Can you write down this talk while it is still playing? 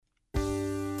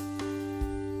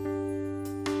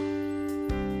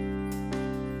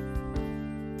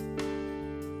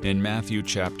In Matthew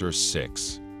chapter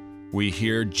 6, we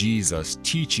hear Jesus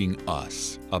teaching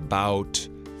us about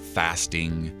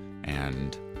fasting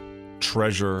and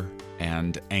treasure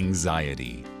and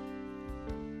anxiety.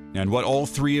 And what all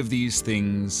three of these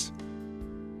things,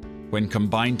 when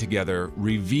combined together,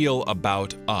 reveal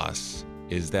about us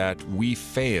is that we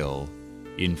fail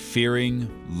in fearing,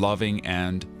 loving,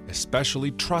 and especially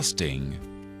trusting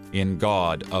in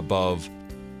God above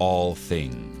all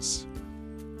things.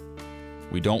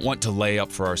 We don't want to lay up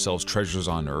for ourselves treasures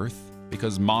on earth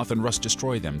because moth and rust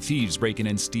destroy them, thieves break in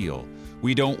and steal.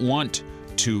 We don't want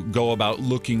to go about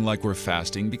looking like we're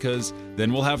fasting because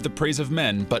then we'll have the praise of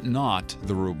men but not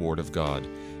the reward of God.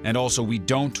 And also we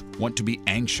don't want to be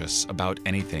anxious about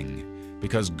anything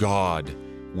because God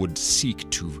would seek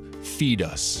to feed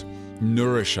us,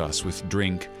 nourish us with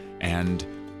drink, and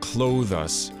clothe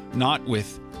us, not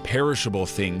with perishable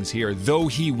things here, though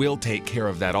He will take care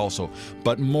of that also,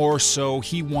 but more so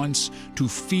He wants to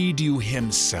feed you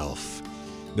Himself,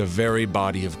 the very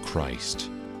body of Christ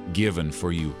given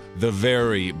for you, the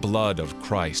very blood of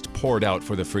Christ poured out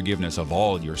for the forgiveness of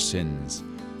all your sins,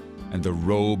 and the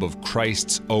robe of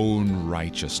Christ's own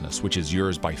righteousness, which is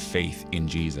yours by faith in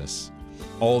Jesus.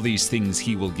 All these things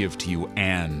He will give to you,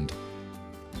 and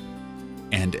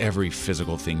every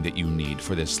physical thing that you need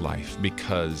for this life,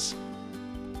 because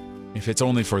if it's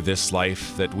only for this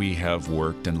life that we have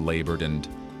worked and labored and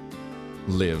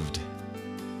lived,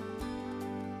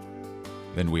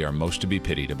 then we are most to be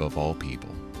pitied above all people.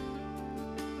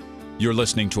 You're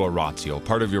listening to Oratio,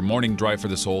 part of your morning drive for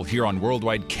the soul here on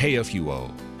Worldwide KFUO.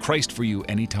 Christ for you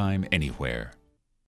anytime, anywhere.